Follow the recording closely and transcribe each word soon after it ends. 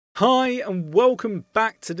Hi and welcome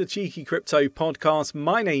back to the Cheeky Crypto Podcast.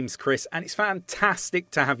 My name's Chris and it's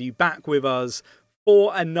fantastic to have you back with us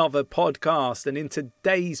for another podcast. And in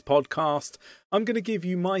today's podcast, I'm going to give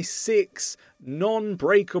you my 6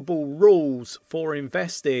 non-breakable rules for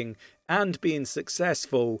investing and being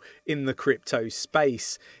successful in the crypto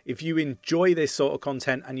space. If you enjoy this sort of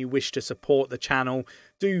content and you wish to support the channel,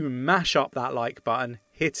 do mash up that like button,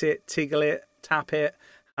 hit it, tickle it, tap it,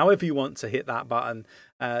 however you want to hit that button.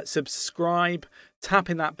 Subscribe,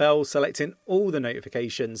 tapping that bell, selecting all the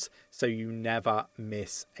notifications so you never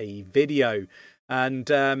miss a video. And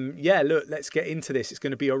look, let's get into this. It's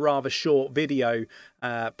going to be a rather short video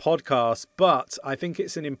podcast, but I think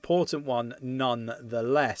it's an important one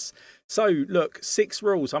nonetheless. So look, 6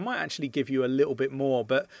 rules. I might actually give you a little bit more,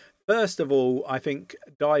 but first of all, I think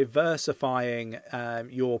diversifying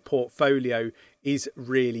your portfolio is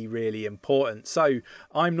really, really important. So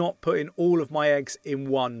I'm not putting all of my eggs in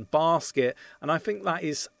one basket. And I think that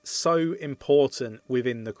is so important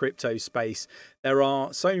within the crypto space. There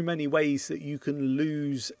are so many ways that you can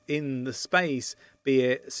lose in the space, be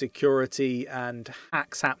it security and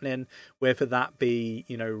hacks happening, whether that be,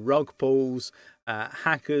 rug pulls,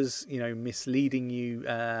 hackers, misleading you,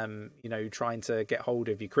 trying to get hold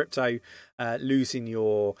of your crypto, losing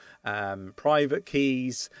your private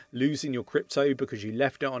keys, losing your crypto because you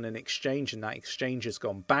left it on an exchange and that exchange has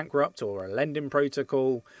gone bankrupt, or a lending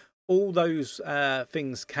protocol. All those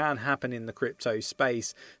things can happen in the crypto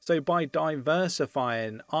space. So by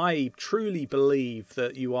diversifying, I truly believe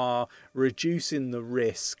that you are reducing the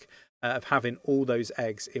risk of having all those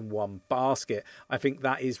eggs in one basket. I think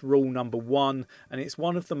that is rule number 1, and it's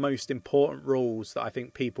one of the most important rules that I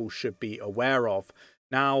think people should be aware of.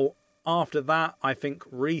 Now, after that, I think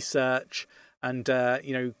research and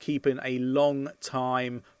keeping a long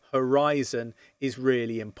time horizon is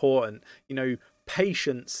really important.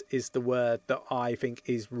 Patience is the word that I think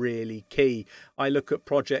is really key. I look at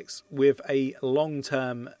projects with a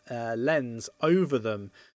long-term lens over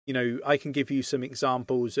them. I can give you some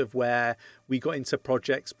examples of where we got into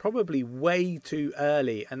projects probably way too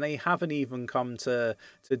early and they haven't even come to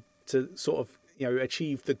sort of,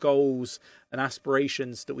 achieve the goals and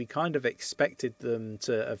aspirations that we kind of expected them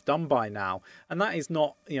to have done by now. And that is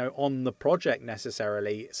not, on the project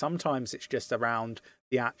necessarily. Sometimes it's just around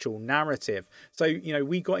the actual narrative. So,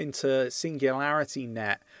 we got into Singularity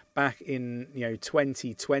Net back in,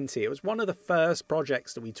 2020. It was one of the first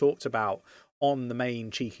projects that we talked about on the main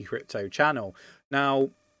Cheeky Crypto channel. Now,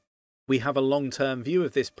 we have a long-term view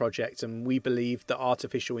of this project, and we believe that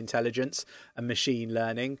artificial intelligence and machine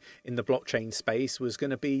learning in the blockchain space was going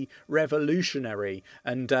to be revolutionary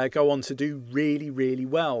and go on to do really, really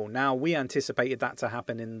well. Now, we anticipated that to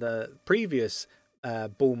happen in the previous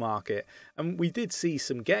bull market, and we did see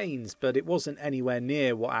some gains, but it wasn't anywhere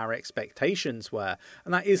near what our expectations were,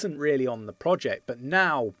 and that isn't really on the project. But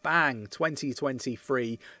now, bang,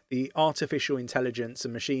 2023, the artificial intelligence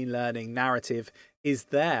and machine learning narrative is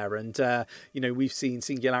there, and we've seen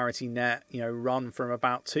Singularity Net run from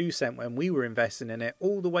about 2 cents when we were investing in it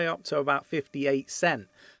all the way up to about 58 cents.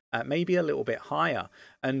 Maybe a little bit higher,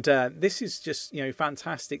 and this is just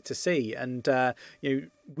fantastic to see. And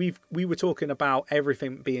we were talking about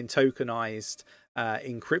everything being tokenized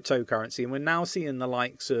in cryptocurrency, and we're now seeing the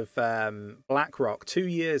likes of BlackRock 2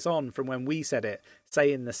 years on from when we said it,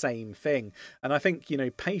 saying the same thing. And I think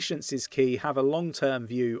patience is key. Have a long-term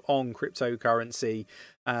view on cryptocurrency,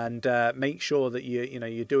 and make sure that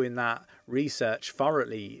you're doing that research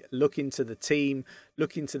thoroughly. Look into the team,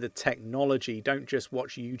 look into the technology. Don't just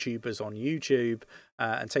watch YouTubers on YouTube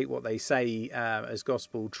and take what they say as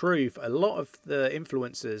gospel truth. A lot of the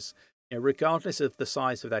influencers, regardless of the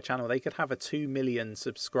size of their channel, they could have a 2 million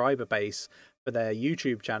subscriber base for their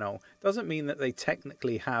YouTube channel. Doesn't mean that they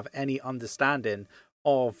technically have any understanding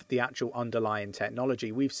of the actual underlying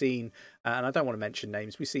technology. We've seen, and I don't want to mention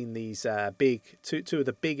names, we've seen these two of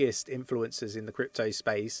the biggest influencers in the crypto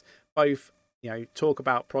space, both talk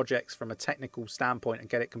about projects from a technical standpoint and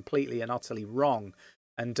get it completely and utterly wrong.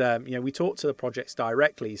 And we talked to the projects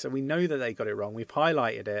directly, so we know that they got it wrong. We've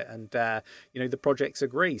highlighted it, and the projects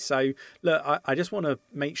agree. So look, I just want to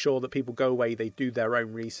make sure that people go away, they do their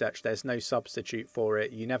own research. There's no substitute for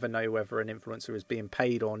it. You never know whether an influencer is being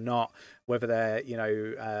paid or not, whether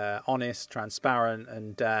they're honest, transparent,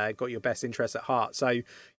 and got your best interests at heart. So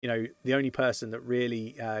the only person that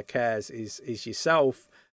really cares is yourself,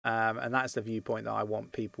 and that's the viewpoint that I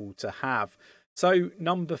want people to have. So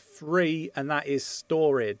number 3, and that is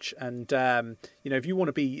storage. And, if you want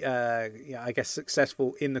to be,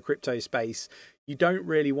 successful in the crypto space, you don't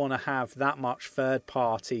really want to have that much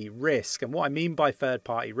third-party risk. And what I mean by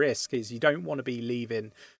third-party risk is you don't want to be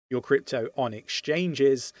leaving your crypto on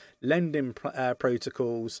exchanges, lending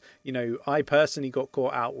protocols. I personally got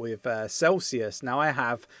caught out with Celsius. Now I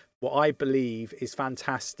have what I believe is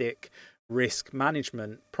fantastic risk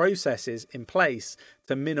management processes in place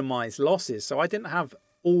to minimize losses. So I didn't have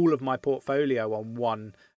all of my portfolio on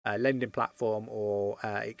one lending platform or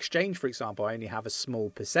exchange, for example. I only have a small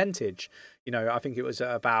percentage. I think it was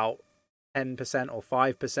about 10% or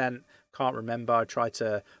 5%. Can't remember. I tried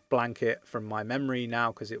to blank it from my memory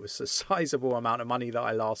now because it was a sizable amount of money that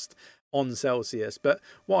I lost on Celsius. But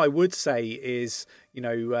what I would say is,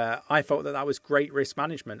 I felt that was great risk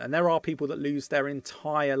management. And there are people that lose their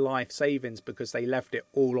entire life savings because they left it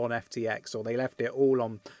all on FTX, or they left it all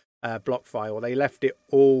on BlockFi, or they left it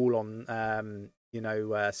all on,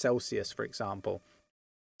 Celsius, for example.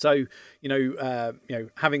 So,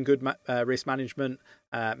 having good risk management,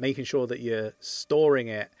 making sure that you're storing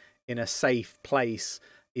it in a safe place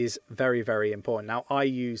is very, very important. Now, I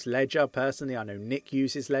use Ledger personally. I know Nick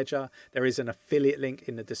uses Ledger. There is an affiliate link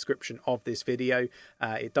in the description of this video.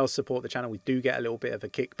 It does support the channel. We do get a little bit of a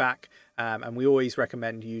kickback, and we always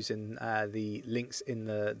recommend using the links in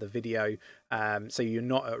the video, so you're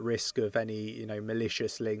not at risk of any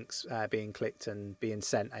malicious links being clicked and being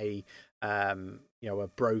sent a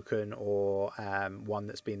broken or one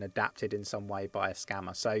that's been adapted in some way by a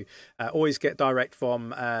scammer. So always get direct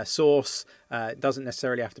from source. It doesn't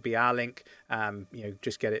necessarily have to be our link.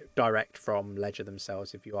 Just get it direct from Ledger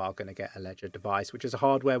themselves if you are going to get a Ledger device, which is a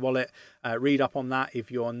hardware wallet. Read up on that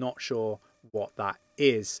if you're not sure what that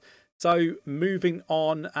is. So moving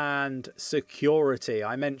on, and security.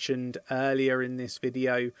 I mentioned earlier in this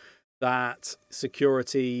video that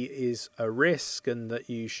security is a risk and that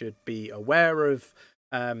you should be aware of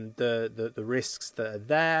the risks that are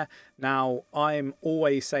there. Now, I'm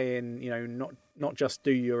always saying, not just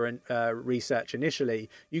do your research initially.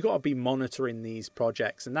 You got to be monitoring these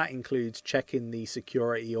projects, and that includes checking the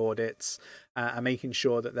security audits and making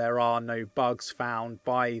sure that there are no bugs found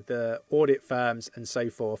by the audit firms and so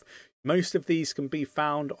forth. Most of these can be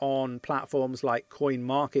found on platforms like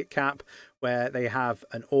CoinMarketCap, where they have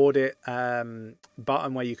an audit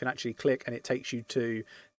button where you can actually click and it takes you to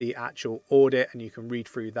the actual audit, and you can read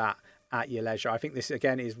through that at your leisure. I think this,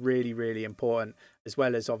 again, is really, really important, as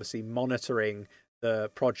well as obviously monitoring the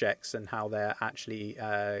projects and how they're actually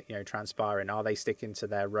transpiring. Are they sticking to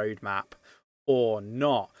their roadmap or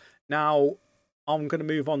not? Now, I'm going to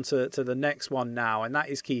move on to the next one now, and that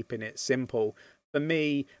is keeping it simple. For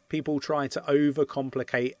me, people try to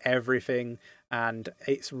overcomplicate everything, and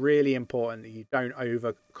it's really important that you don't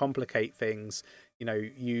overcomplicate things.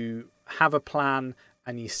 You have a plan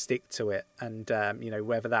and you stick to it, and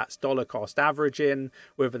whether that's dollar cost averaging,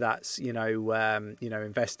 whether that's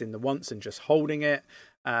investing the once and just holding it,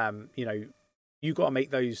 you got to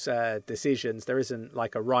make those decisions. There isn't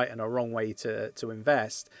like a right and a wrong way to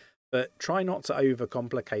invest, but try not to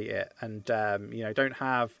overcomplicate it, and don't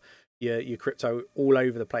have your crypto all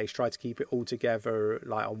over the place. Try to keep it all together,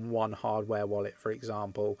 like on one hardware wallet, for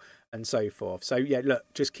example, and so forth. So yeah, look,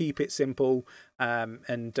 just keep it simple,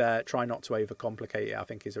 and try not to overcomplicate it. I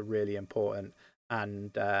think is a really important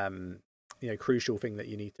and crucial thing that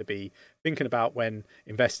you need to be thinking about when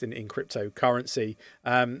investing in cryptocurrency.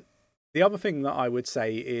 The other thing that I would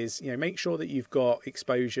say is, make sure that you've got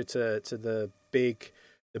exposure to the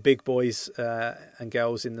big boys and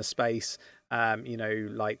girls in the space.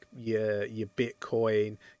 Like your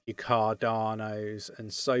Bitcoin, your Cardanos,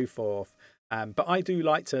 and so forth. But I do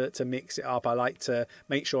like to mix it up. I like to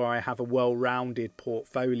make sure I have a well-rounded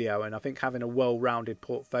portfolio, and I think having a well-rounded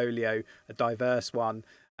portfolio, a diverse one,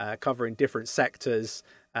 covering different sectors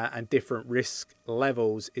and different risk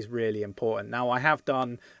levels is really important. Now, I have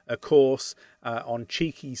done a course on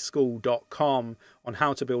cheekyschool.com on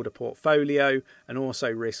how to build a portfolio and also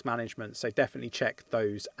risk management. So definitely check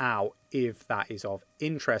those out if that is of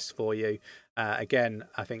interest for you. Again,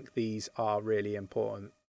 I think these are really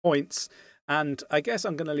important points. And I guess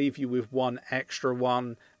I'm going to leave you with one extra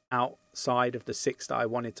one outside of the 6 that I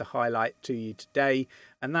wanted to highlight to you today,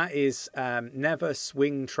 and that is never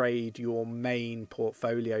swing trade your main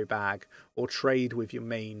portfolio bag or trade with your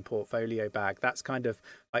main portfolio bag. That's kind of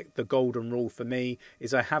like the golden rule for me,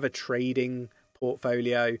 is I have a trading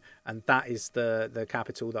portfolio, and that is the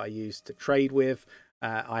capital that I use to trade with.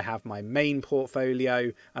 I have my main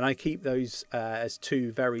portfolio, and I keep those as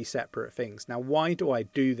two very separate things. Now, why do I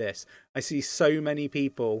do this? I see so many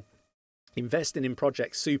people investing in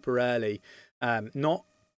projects super early, not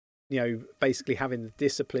basically having the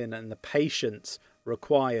discipline and the patience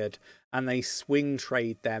required, and they swing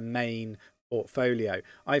trade their main portfolio.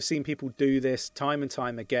 I've seen people do this time and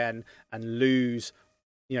time again and lose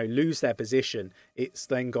lose their position, it's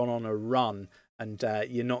then gone on a run, and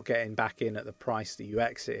you're not getting back in at the price that you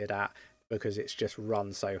exited at, because it's just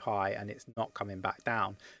run so high and it's not coming back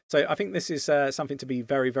down. So I think this is something to be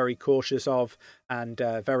very, very cautious of and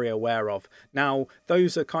very aware of. Now,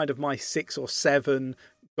 those are kind of my 6 or 7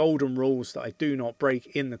 golden rules that I do not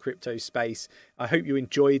break in the crypto space. I hope you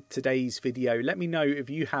enjoyed today's video. Let me know if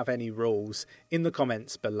you have any rules in the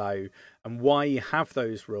comments below and why you have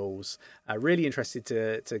those rules. Really interested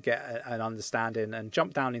to get an understanding, and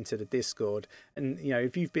jump down into the Discord. And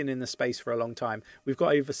if you've been in the space for a long time, we've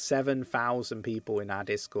got over 7,000 people in our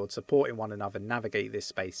Discord supporting one another navigate this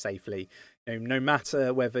space safely. No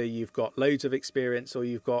matter whether you've got loads of experience or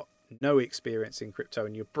you've got no experience in crypto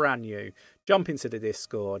and you're brand new, jump into the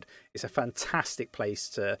Discord. It's a fantastic place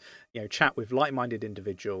to chat with like-minded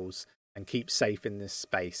individuals and keep safe in this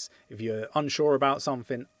space. If you're unsure about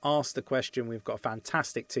something, ask the question. We've got a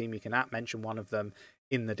fantastic team. You can mention one of them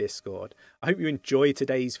in the Discord. I hope you enjoyed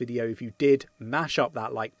today's video. If you did, mash up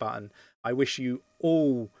that like button. I wish you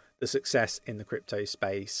all the success in the crypto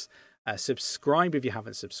space. Subscribe if you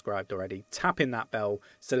haven't subscribed already. Tap in that bell,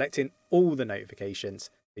 selecting all the notifications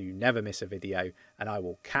so you never miss a video, and I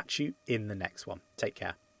will catch you in the next one. Take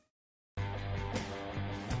care.